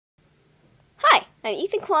I'm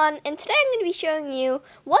Ethan Kwan, and today I'm going to be showing you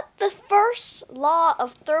what the first law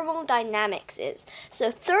of thermodynamics is.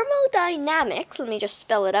 So thermodynamics, let me just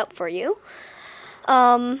spell it out for you.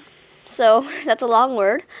 So that's a long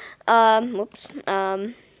word. That's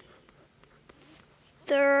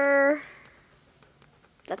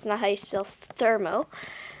not how you spell thermo.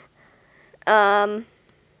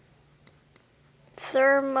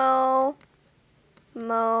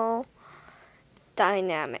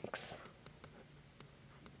 Thermodynamics.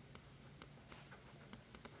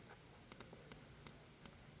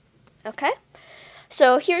 Okay,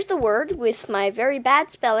 so here's the word with my very bad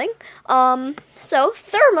spelling. So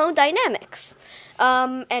thermodynamics.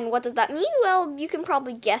 And what does that mean? Well, you can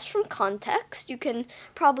probably guess from context. You can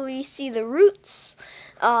probably see the roots.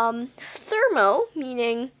 Thermo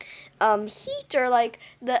meaning heat or like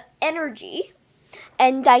the energy,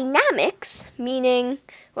 and dynamics meaning,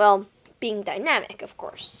 well, being dynamic, of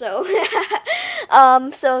course. So,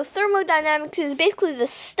 so thermodynamics is basically the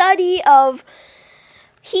study of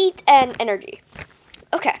heat and energy.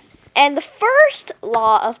 Okay, and the first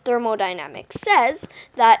law of thermodynamics says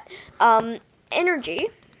that energy,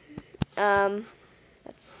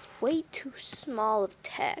 that's way too small of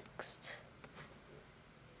text.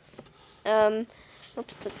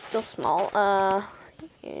 Oops, that's still small.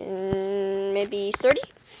 Maybe 30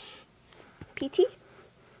 pt.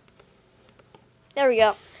 There we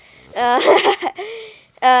go.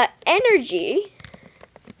 Energy.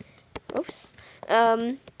 Oops.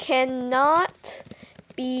 Cannot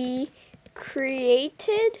be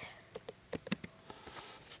created.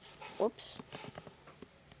 Whoops.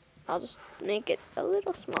 I'll just make it a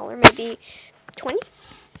little smaller, maybe 20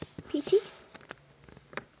 pt.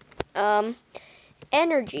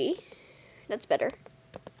 Energy, that's better,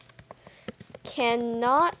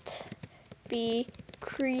 cannot be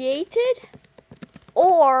created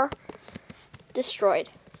or destroyed.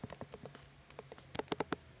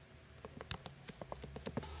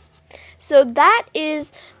 So that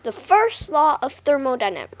is the first law of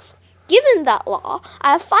thermodynamics. Given that law,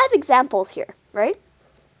 I have 5 examples here, right?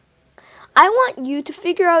 I want you to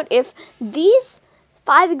figure out if these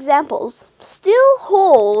 5 examples still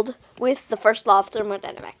hold with the first law of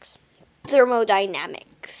thermodynamics.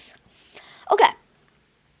 Okay,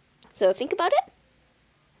 so think about it.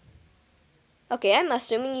 Okay, I'm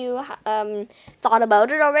assuming you thought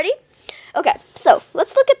about it already. Okay, so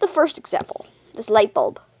let's look at the first example, this light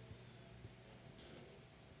bulb.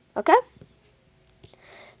 Okay?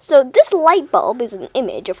 So this light bulb is an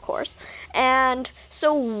image, of course. And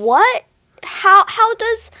so how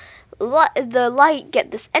does the light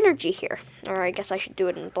get this energy here? Or I guess I should do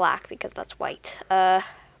it in black because that's white.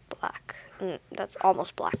 Black. That's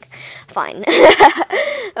almost black. Fine.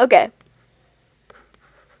 Okay.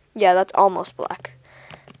 Yeah, that's almost black.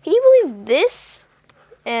 Can you believe this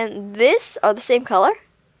and this are the same color?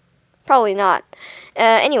 Probably not.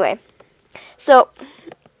 Anyway. So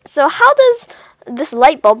how does this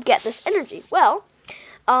light bulb get this energy? Well,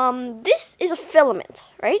 this is a filament,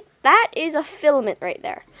 right? That is a filament right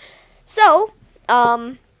there. So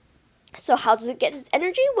how does it get its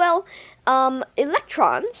energy? Well,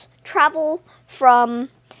 electrons travel from,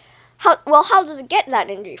 how does it get that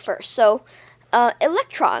energy first? So,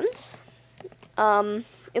 electrons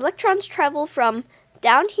travel from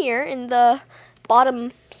down here in the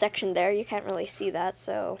bottom section there. You can't really see that,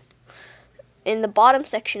 so in the bottom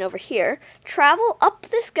section over here, travel up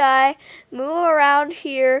this guy, move around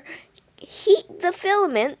here, heat the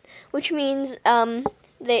filament, which means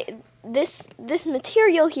this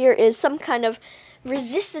material here is some kind of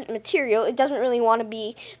resistant material. It doesn't really want to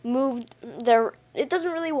be moved there. It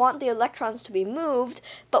doesn't really want the electrons to be moved,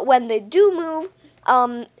 but when they do move,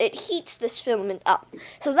 it heats this filament up.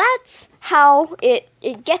 So that's how it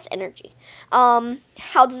gets energy.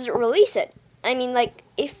 How does it release it? I mean, like,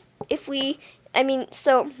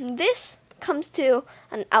 so this comes to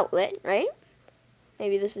an outlet, right?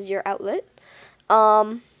 Maybe this is your outlet.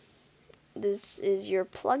 This is your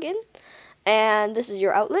plug-in, and this is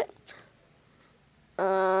your outlet.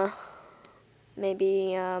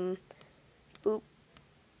 Maybe, boop,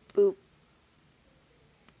 boop,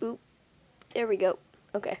 boop. There we go.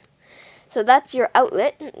 Okay. So that's your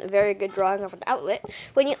outlet. A very good drawing of an outlet.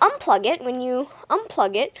 When you unplug it,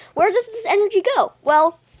 where does this energy go?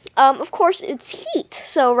 Well, of course, it's heat.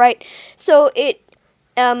 So, right, so it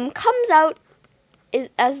comes out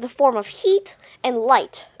as the form of heat and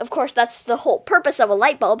light. Of course, that's the whole purpose of a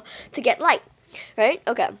light bulb, to get light, right?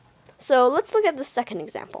 Okay, so let's look at the second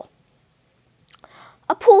example.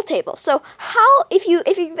 A pool table. So if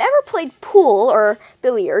you've ever played pool or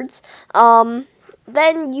billiards,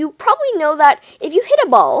 then you probably know that if you hit a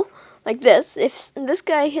ball, like this. If this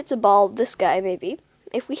guy hits a ball, this guy maybe.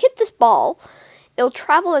 If we hit this ball, it'll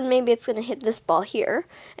travel and maybe it's going to hit this ball here.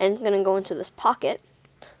 And it's going to go into this pocket.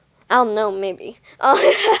 I don't know, maybe.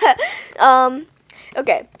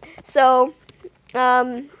 Okay,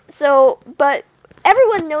 but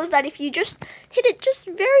everyone knows that if you just hit it just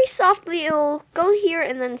very softly, it'll go here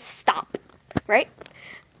and then stop, right?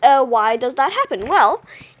 Why does that happen? Well,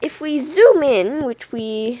 if we zoom in, which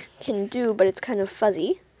we can do, but it's kind of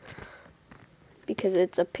fuzzy, because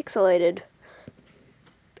it's a pixel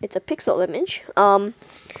image. And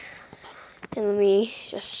let me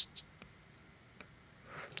just,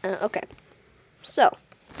 okay. So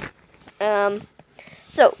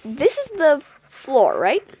this is the floor,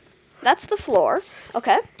 right? That's the floor,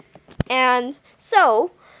 okay? And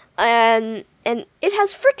so, and it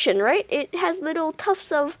has friction, right? It has little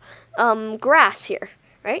tufts of grass here,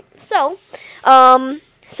 right? So,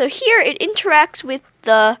 so here it interacts with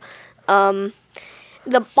the bottom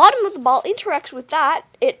of the ball interacts with that.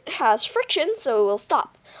 It has friction, so it will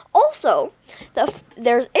stop. Also,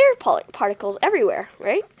 there's air particles everywhere,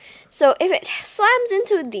 right? So if it slams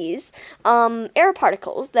into these air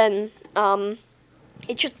particles, then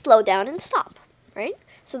it should slow down and stop, right?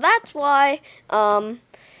 So that's why a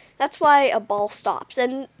ball stops,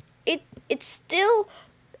 and it still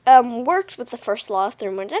works with the first law of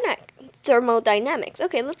thermodynamics.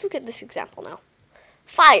 Okay, let's look at this example now.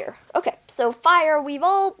 Fire. Okay, so fire. We've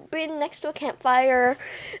all been next to a campfire.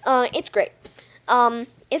 It's great.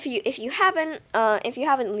 If you haven't,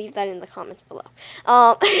 leave that in the comments below.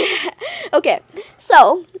 Okay,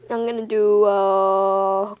 so I'm gonna do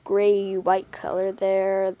gray white color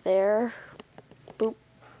there. Boop.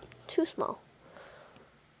 Too small.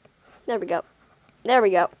 There we go.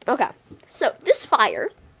 Okay, so this fire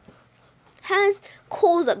has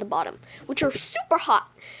coals at the bottom, which are super hot.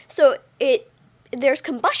 So there's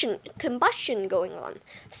combustion going on.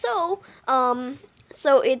 So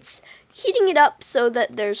it's heating it up so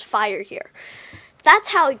that there's fire here. That's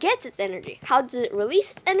how it gets its energy. How does it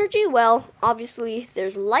release its energy? Well, obviously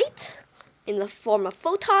there's light in the form of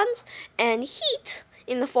photons and heat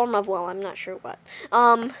in the form of, well, I'm not sure what.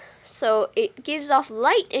 So it gives off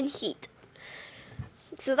light and heat.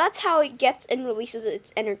 So that's how it gets and releases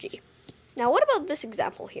its energy. Now, what about this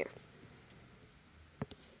example here?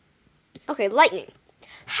 Okay, lightning.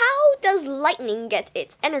 How does lightning get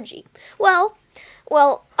its energy? Well,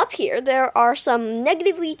 up here there are some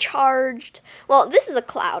negatively charged, well, this is a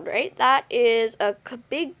cloud, right? That is a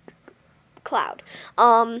big cloud.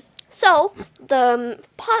 So the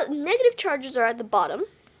negative charges are at the bottom.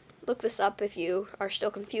 Look this up if you are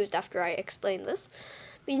still confused after I explain this.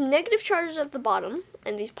 These negative charges are at the bottom,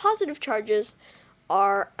 and these positive charges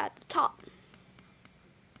are at the top.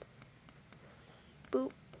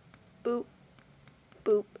 Boop, boop,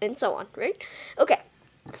 boop, and so on, right? Okay,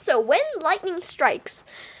 so when lightning strikes,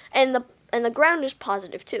 and the ground is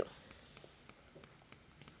positive too.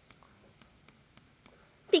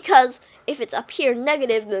 Because if it's up here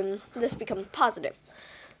negative, then this becomes positive.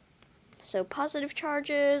 So positive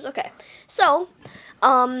charges, okay. So,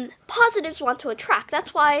 positives want to attract.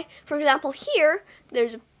 That's why, for example, here,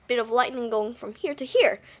 there's a bit of lightning going from here to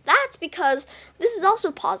here. That's because this is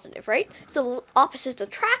also positive, right? So opposites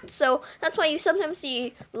attract, so that's why you sometimes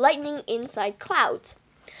see lightning inside clouds.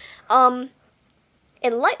 And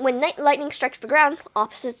when lightning strikes the ground,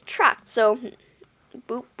 opposites attract, so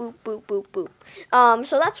boop, boop, boop, boop, boop.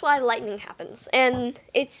 So that's why lightning happens. And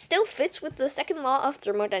it still fits with the second law of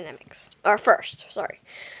thermodynamics. Or first, sorry.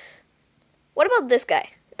 What about this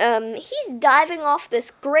guy? He's diving off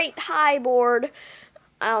this great high board.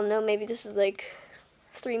 I don't know, maybe this is like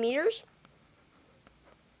 3 meters?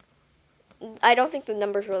 I don't think the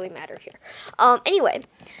numbers really matter here. Anyway,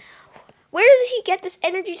 where does he get this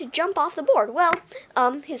energy to jump off the board? Well,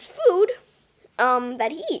 his food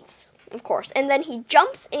that he eats, of course. And then he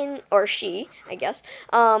jumps in, or she, I guess,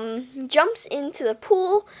 jumps into the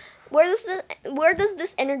pool. Where does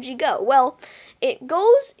this energy go? Well, it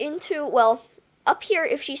goes into, well, up here,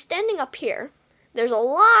 if she's standing up here, there's a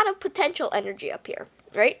lot of potential energy up here,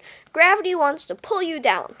 right? Gravity wants to pull you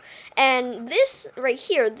down. And this right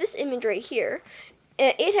here, this image right here,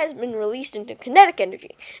 it has been released into kinetic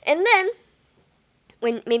energy. And then,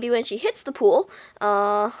 when she hits the pool,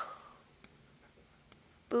 boop,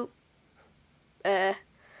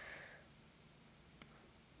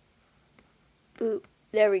 boop,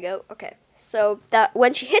 there we go, okay. So that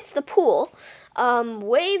when she hits the pool,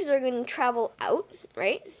 waves are going to travel out,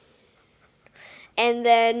 right? And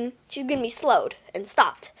then she's going to be slowed and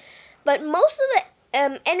stopped. But most of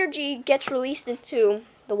the energy gets released into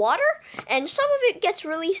the water, and some of it gets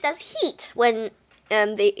released as heat when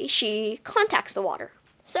and she contacts the water.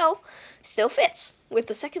 So, still fits with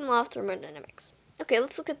the second law of thermodynamics. Okay,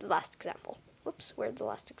 let's look at the last example. Whoops, where'd the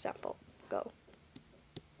last example go?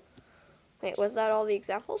 Wait, was that all the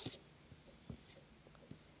examples?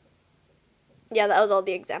 Yeah, that was all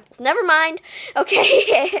the examples. Never mind.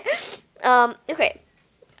 Okay. Okay.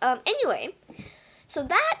 Anyway, so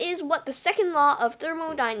that is what the second law of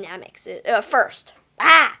thermodynamics is. First.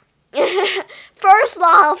 First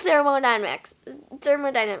law of thermodynamics.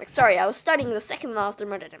 Thermodynamics. Sorry, I was studying the second law of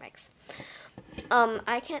thermodynamics.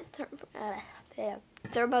 I can't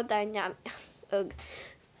thermodynamics.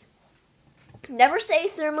 Never say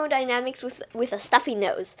thermodynamics with a stuffy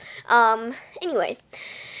nose. Anyway,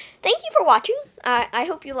 thank you for watching. I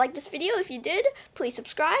hope you liked this video. If you did, please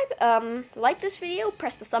subscribe. Like this video,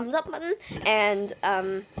 press the thumbs up button, and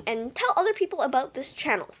tell other people about this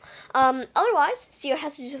channel. Otherwise, see you at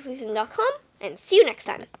howtodothings.com, and see you next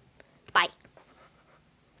time. Bye.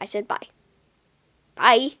 I said bye.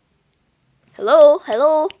 Bye.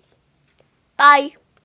 Hello. Bye.